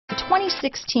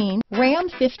2016 Ram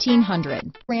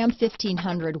 1500. Ram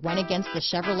 1500 went against the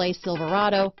Chevrolet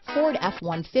Silverado, Ford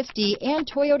F-150, and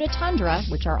Toyota Tundra,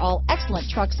 which are all excellent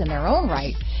trucks in their own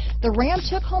right. The Ram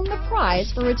took home the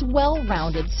prize for its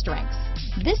well-rounded strengths.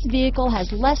 This vehicle has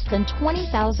less than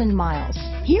 20,000 miles.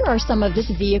 Here are some of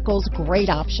this vehicle's great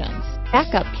options: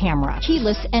 backup camera,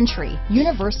 keyless entry,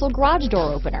 universal garage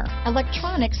door opener,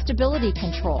 electronic stability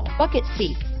control, bucket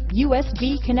seats,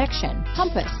 USB connection,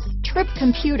 compass, trip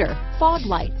computer, fog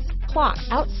lights, clock,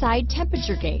 outside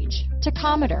temperature gauge,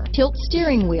 tachometer, tilt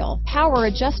steering wheel, power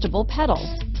adjustable pedals,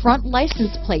 front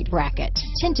license plate bracket,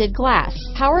 tinted glass,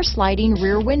 power sliding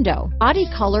rear window, body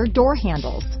color door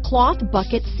handles, cloth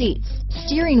bucket seats,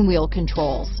 steering wheel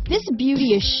controls. This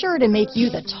beauty is sure to make you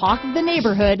the talk of the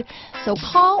neighborhood, so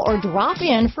call or drop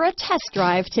in for a test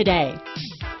drive today.